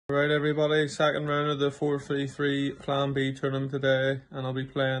Right everybody, second round of the 4-3-3 Plan B tournament today, and I'll be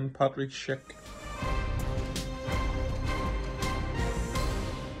playing Patrick Schick.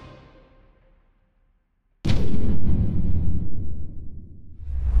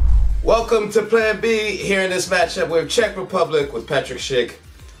 Welcome to Plan B, here in this matchup with Czech Republic with Patrick Schick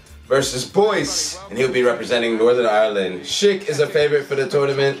versus Boyce, and he'll be representing Northern Ireland. Schick is a favorite for the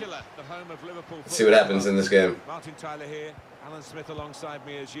tournament. Let's see what happens in this game. Martin Tyler here, Alan Smith alongside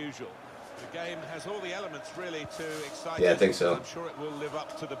me as usual. The game has all the elements really to excite. Yeah, I think so. I'm sure it will live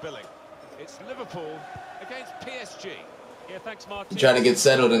up to the billing. It's Liverpool against PSG. Yeah, thanks, Martin. Trying to get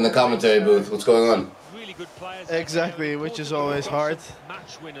settled in the commentary booth. What's going on? Really good players. Exactly, which is always hard.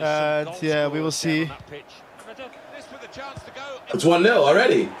 And yeah, we will see. It's 1-0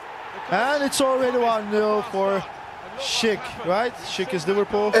 already. And it's already 1-0 for Schick, right? Schick is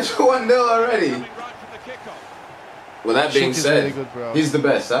Liverpool. It's 1-0 already. Well, that being said, really good, bro. He's the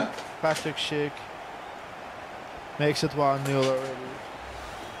best, huh? Patrick Schick makes it 1-0 already.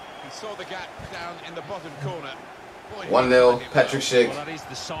 He saw the gap down in the bottom corner. 1-0, Patrick Schick.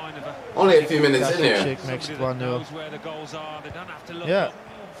 Only a few minutes in here. Schick makes it 1-0. Yeah.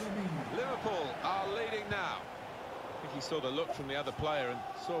 Liverpool are leading now. I think he saw the look from the other player and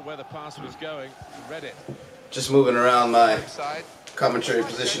saw where the pass was going. He read it. Just moving around my commentary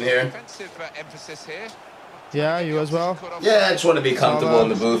position here. Defensive emphasis here. Yeah, you as well? Yeah, I just want to be comfortable in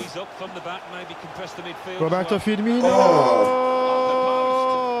the booth. Roberto Firmino.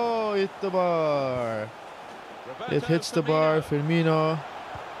 Oh, hit the bar. It hits the bar, Firmino.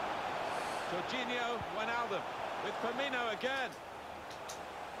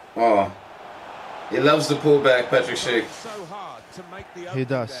 Oh, he loves the pullback, Patrick Schick. He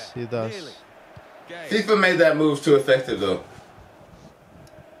does, he does. FIFA made that move too effective, though.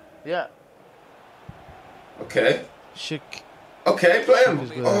 Yeah. Okay. Schick. Okay, play him.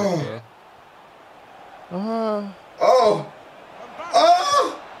 Oh. Oh. Oh.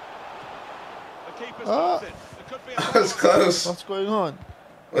 Oh. That was close. What's going on?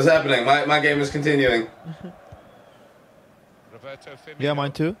 What's happening? My game is continuing. Yeah,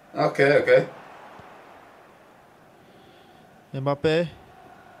 mine too. Okay. Mbappe.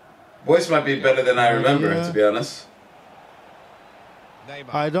 Boyce might be better than I remember, to be honest.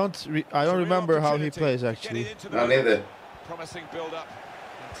 I don't remember how he plays actually. No, neither. Promising build up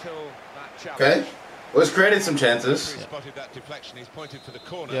until that challenge. Okay. Well, it's created some chances. He spotted that deflection. He's pointed for the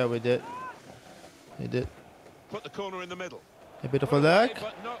corner. Yeah, we did. He did. Put the corner in the middle. A bit of a lag.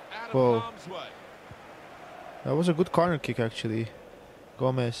 Whoa. That was a good corner kick actually.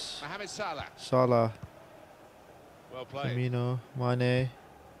 Gomez. Salah. Well played. Firmino. Mane.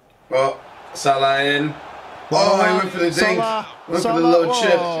 Well, Salah in. Oh, he went for the dink. Went for the low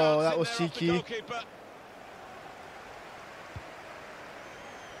chip. Oh, that was cheeky.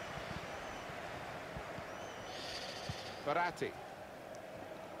 Barati.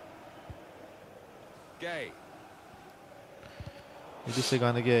 Gay. It is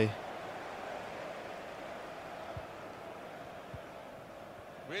again Gay.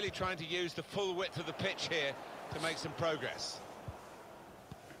 Really trying to use the full width of the pitch here to make some progress.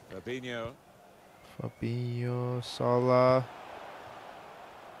 Fabinho, Salah.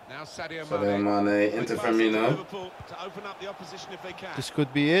 Now Sadio Mane into Firmino. To open up the opposition if they can. This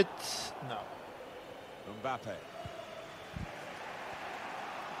could be it. No. Mbappe.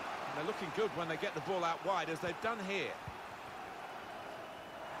 And they're looking good when they get the ball out wide, as they've done here.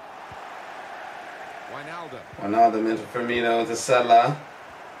 Wijnaldum into Firmino into Salah.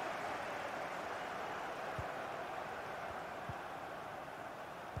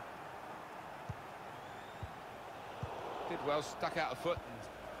 Did well, stuck out a foot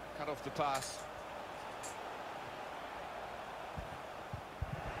and cut off the pass.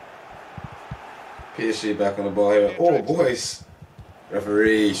 PSG back on the ball here. Oh, Boyce.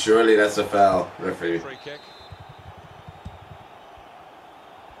 Referee, surely that's a foul. Referee. Free kick.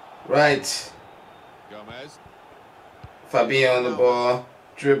 Right. Gomez. Fabinho on the ball.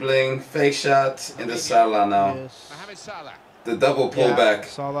 Dribbling. Fake shot into Salah now. Yes. Mohamed Salah. The double pullback. Yeah,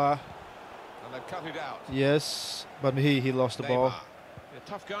 Salah. And they've cut it out. Yes, but he lost the ball. A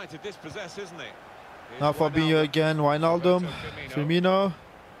tough guy to dispossess, isn't he? Now Fabinho again. Wijnaldum. Firmino.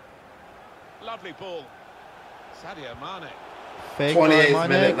 Lovely ball. Sadio Mane. Fake 28th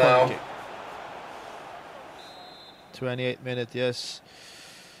minute now. 28th minute, yes.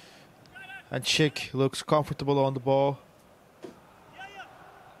 And Schick looks comfortable on the ball.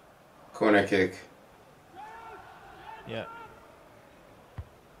 Corner kick. Yeah.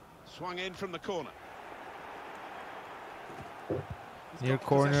 Swung in from the corner. Near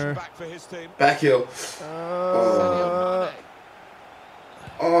corner. Back for his team. Back heel.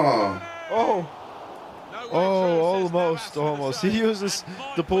 Oh. Oh. Oh, almost. He uses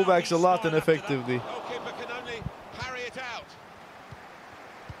the pullbacks a lot and effectively. Goalkeeper can only parry it out.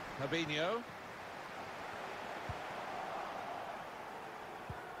 Fabinho.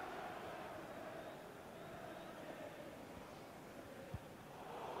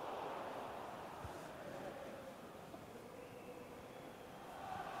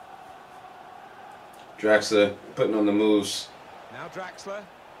 Draxler putting on the moves. Now Draxler.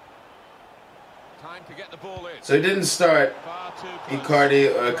 Time to get the ball in. So he didn't start Icardi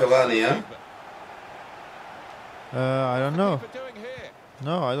or Cavani, huh? I don't know. What's the keeper doing here?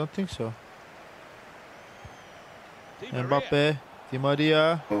 No, I don't think so. Di Maria. Mbappe, Di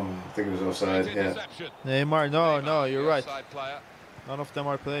Maria, Oh, I think it was offside. Great Yeah. interception. Neymar. No, you're the right. offside player. None of them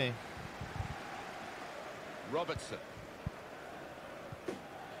are playing. Robertson.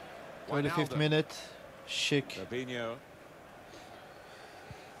 25th Wijnaldum. minute. Schick. Fabinho.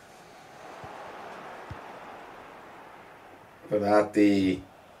 Verratti.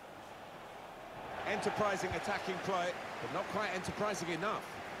 Enterprising attacking play, but not quite enterprising enough.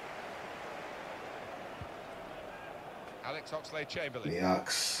 Alex Oxlade-Chamberlain. The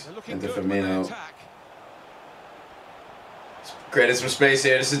Ox. They're looking Into good when they Firmino. attack. Created some space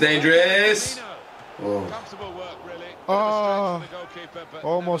here. This is dangerous. Firmino. Oh. Comfortable work, really. Oh. Bit of a stretch for the goalkeeper, but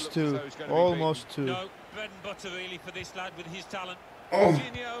Almost never two. looked as though he was gonna be Almost two. No, bread and butter really for this lad with his talent. Oh. beaten.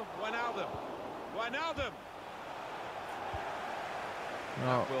 Coutinho, Wijnaldum. Wijnaldum. No.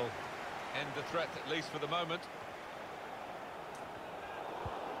 That will end the threat, at least for the moment.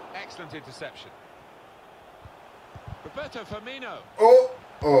 Excellent interception. Roberto Firmino. Oh.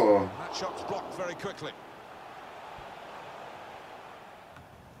 Oh. That shot's blocked very quickly.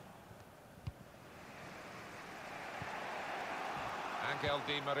 Angel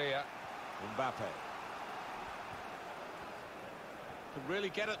Di Maria. Mbappe. Can really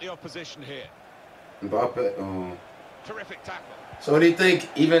get at the opposition here. Mbappe. Oh. Terrific tackle. So what do you think?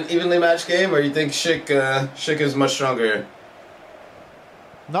 Evenly matched game, or you think Schick is much stronger?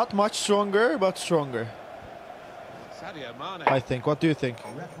 Not much stronger, but stronger. Sadio Mane. I think. What do you think?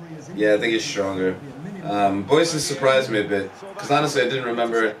 Yeah, I think he's stronger. Boyce has surprised me a bit, because honestly I didn't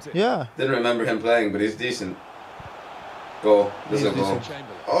remember him playing, but he's decent. Goal. This is a goal. Chamberlain.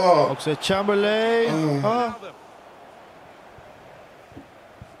 Oh. Oxlade-Chamberlain. Oh.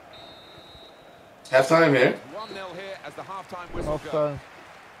 Half time here. 1-0 here as the half-time whistle Off goes. time.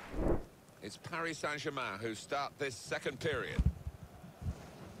 It's Paris Saint-Germain who start this second period.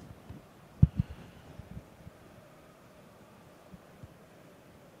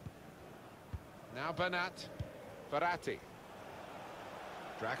 Now Bernat. Verratti.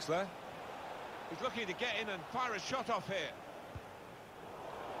 Draxler. He's looking to get in and fire a shot off here.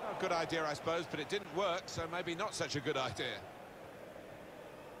 A good idea, I suppose, but it didn't work, so maybe not such a good idea.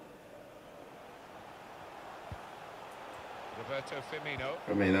 Roberto Firmino.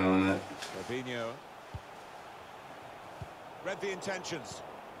 Firmino on it. Fabinho. Read the intentions.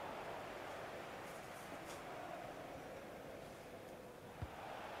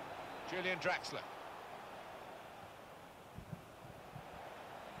 Julian Draxler.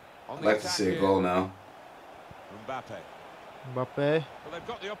 I'd like to see a goal now. Mbappe. Mbappe. Well, they've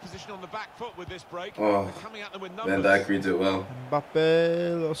got the opposition on the back foot with this break. Oh. They're coming at them with Van numbers. Dijk reads it well.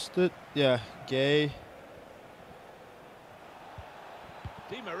 Mbappe lost it. Yeah, Gay.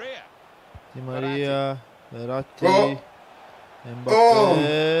 Di Maria. Di Maria. Verratti. Oh.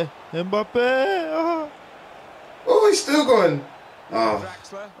 Mbappe. Mbappe. Oh. Oh, he's still going. Oh.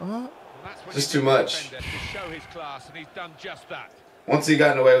 Draxler. Oh. That's when Just you too need a much. defender to show his class, and he's done just that. Once he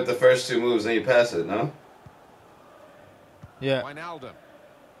gotten away with the first two moves, then you pass it, no? Yeah, Wijnaldum.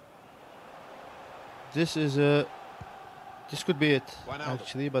 this is a. This could be it Wijnaldum.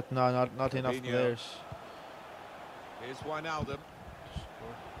 actually, but no, not enough Fabinho. players. Here's Wijnaldum.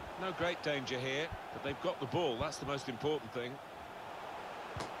 No great danger here, but they've got the ball. That's the most important thing.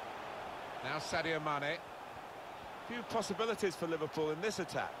 Now Sadio Mane. Few possibilities for Liverpool in this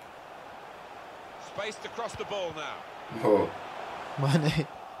attack. Spaced across the ball now. Oh. Mane.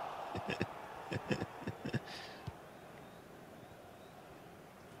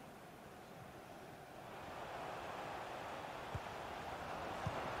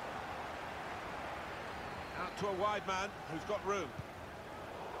 Out to a wide man who's got room.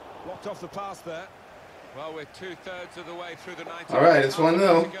 Blocked off the pass there. Well, we're 2/3 of the way through the 90. All right, it's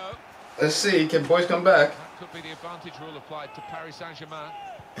 1-0. To go. Let's see, can Boyce come back? That could be the advantage rule applied to Paris Saint-Germain.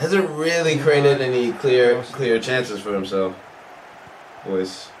 Hasn't really created any clear chances for himself.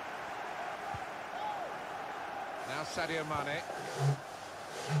 Boyce. Now Sadio Mane.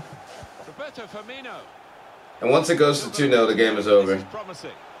 Roberto Firmino. And once it goes to 2-0, the game is over. This is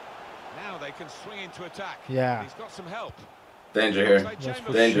promising. Now they can swing into attack. Yeah. He's got some help. Danger here. Yes,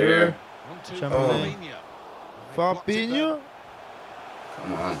 for Danger sure. here. Chamberlain. Fabinho.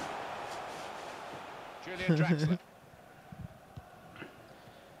 Come on. Julian Draxler.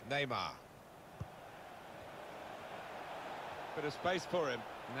 Neymar. Bit of space for him.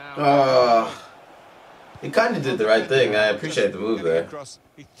 Now. He kind of did the right thing. I appreciate the move there.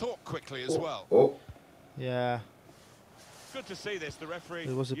 He thought quickly as well. Oh. Yeah. Good to see this. The referee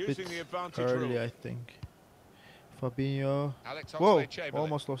It was a bit using the advantage early, rule. I think. Fabinho. Alex Whoa! Oxlade-Chamberlain.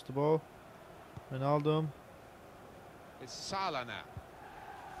 Almost lost the ball. Ronaldo. It's Salah now.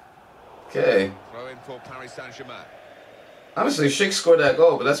 Okay. Throw in for Paris Saint-Germain. Honestly, Schick scored that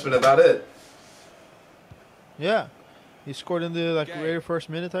goal, but that's been about it. Yeah. He scored in the very first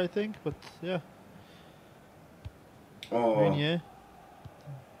minute, I think. But yeah. Oh. Meunier.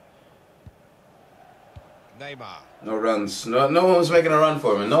 Neymar. No runs. No one was making a run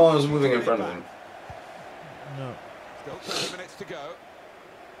for him, and no one was moving in front of him. No. Still 20 minutes to go.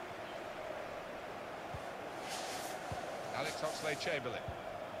 Alex Oxlade-Chamberlain.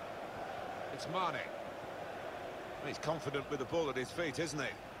 It's Mane. He's confident with the ball at his feet, isn't he?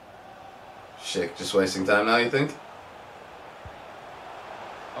 Schick just wasting time now, you think?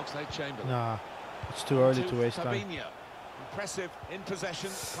 Oxlade-Chamberlain. Nah. It's too early to waste time. Fabinho. Impressive in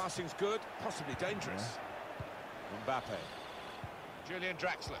possession. Passing's good, possibly dangerous. Mbappe. Julian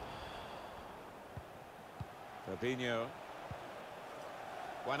Draxler. Fabinho.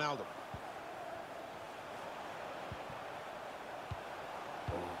 Wijnaldum.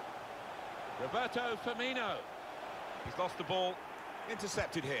 Roberto Firmino. He's lost the ball.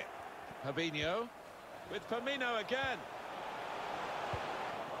 Intercepted here. Fabinho. With Firmino again.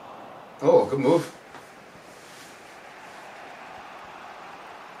 Oh, good move.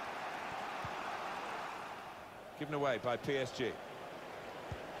 Given away by PSG.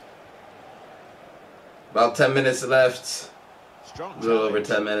 About 10 minutes left. Strong. A little over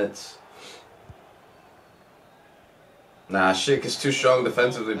 10 minutes. Nah, Schick is too strong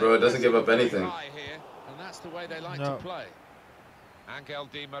defensively, bro. It doesn't give up anything. Here, and that's the way they like No. to play. Angel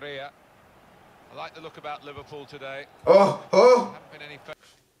Di Maria. I like the look about Liverpool today. Oh, oh. Haven't been any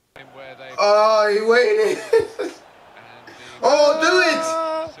game where they Oh, he waited. Oh, do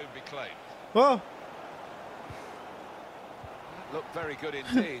it. soon be claimed. Oh! Looked very good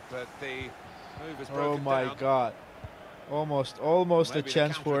indeed, but the move has Oh broken my down. god. Almost a Maybe the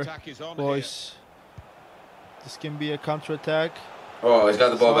chance for counter-attack is on Boyce. This can be a counter-attack. Oh, he's got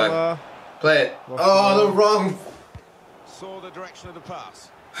the ball back. Salah. Play it. Lost Oh, the the wrong. Saw the direction of the pass.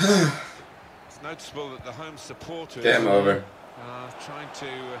 It's noticeable that the home supporters Game over. are trying to...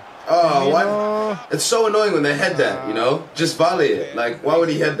 Oh, what? Firmino. It's so annoying when they head that, you know? Just volley it. Like, why would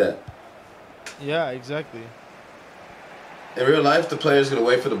he head that? Yeah, exactly. In real life, the player's going to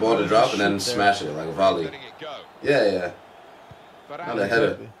wait for the ball to drop and then Shoot there. smash it like a volley. letting it go. Yeah, yeah. But Not a header.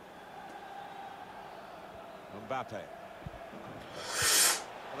 Exactly. Mbappe.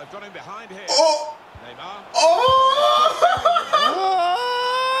 Well, they've got him behind here. Oh! Neymar. Oh!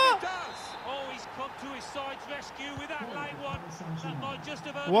 He does. Oh, he's come to his side's rescue with that late one. That might just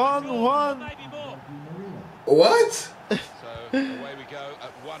have earned 1-1. maybe more. What? So away we go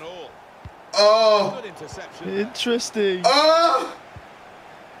at 1-1. Oh! Good interception. Interesting. Oh!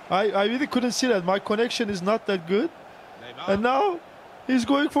 I really couldn't see that. My connection is not that good. Neymar. And now he's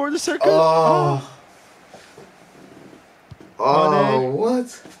going for the second. Oh! Oh, Mane.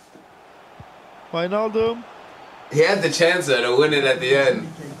 what? Wijnaldum. He had the chance there to win it at the end.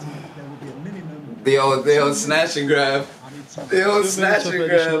 The old snatch and grab. The old 2 snatch minutes of and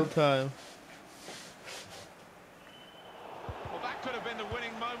additional grab. time. Well, that could have been the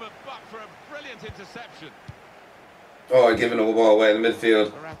winning moment, but for a brilliant interception. Oh, giving the ball away in the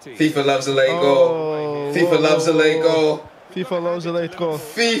midfield. Verratti. FIFA loves a late goal. Oh, FIFA loves a late goal. FIFA loves a late goal.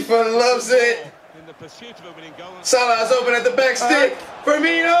 FIFA loves it. In the pursuit of a winning goal. Salah's open at the back stick.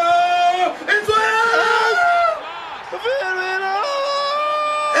 Firmino! It's Wijnaldum! Firmino!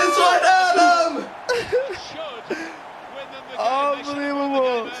 It's Wijnaldum! Should win them the game. They should have won the Unbelievable.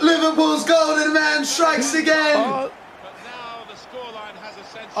 game early. Liverpool's golden man strikes again. But now the scoreline has a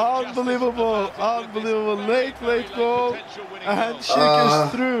sense of Unbelievable. justice about it with this Unbelievable. very, very Late goal. potential winning And goal. Schick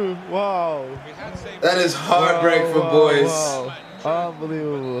is through. Wow. We had seen That is heartbreak for Boyce. Wow.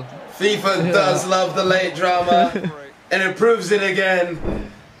 Unbelievable. FIFA does love the late drama, and it proves it again.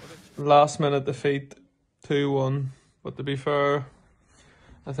 Last minute defeat, 2-1. But to be fair,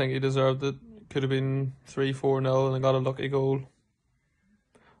 I think he deserved it. Could have been 3-4-0 and I got a lucky goal.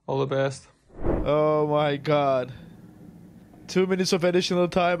 All the best. Oh my god. 2 minutes of additional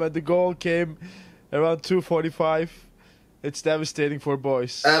time and the goal came around 2:45. It's devastating for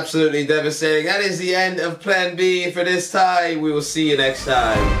Boyce. Absolutely devastating. That is the end of Plan B for this tie. We will see you next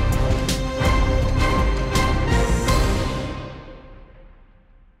time.